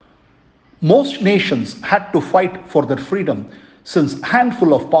Most nations had to fight for their freedom since a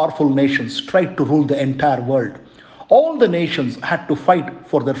handful of powerful nations tried to rule the entire world. All the nations had to fight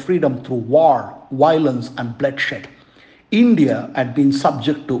for their freedom through war, violence, and bloodshed. India had been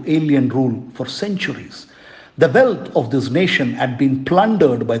subject to alien rule for centuries. The wealth of this nation had been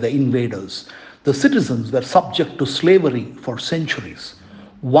plundered by the invaders. The citizens were subject to slavery for centuries.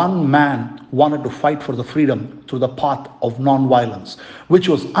 One man wanted to fight for the freedom through the path of non-violence, which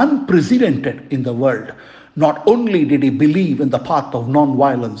was unprecedented in the world. Not only did he believe in the path of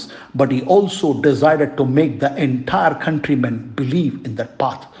non-violence, but he also decided to make the entire countrymen believe in that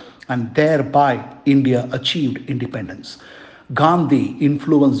path. And thereby, India achieved independence. Gandhi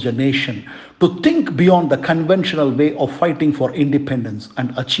influenced a nation to think beyond the conventional way of fighting for independence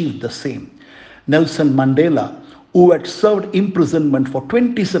and achieved the same. Nelson Mandela, who had served imprisonment for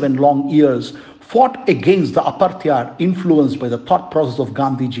 27 long years, fought against the apartheid influenced by the thought process of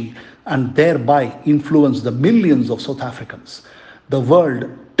Gandhiji and thereby influenced the millions of South Africans. The world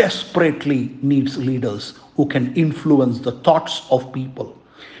desperately needs leaders who can influence the thoughts of people.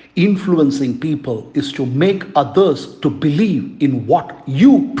 Influencing people is to make others to believe in what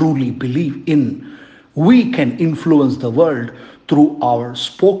you truly believe in. We can influence the world through our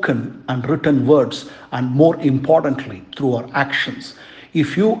spoken and written words, and more importantly, through our actions.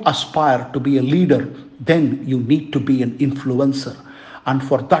 If you aspire to be a leader, then you need to be an influencer. And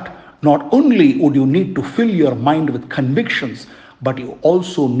for that, not only would you need to fill your mind with convictions, but you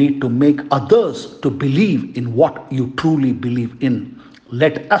also need to make others to believe in what you truly believe in.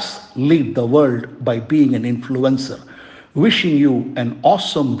 Let us lead the world by being an influencer. Wishing you an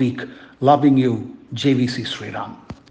awesome week. Loving you, JVC Sreeram.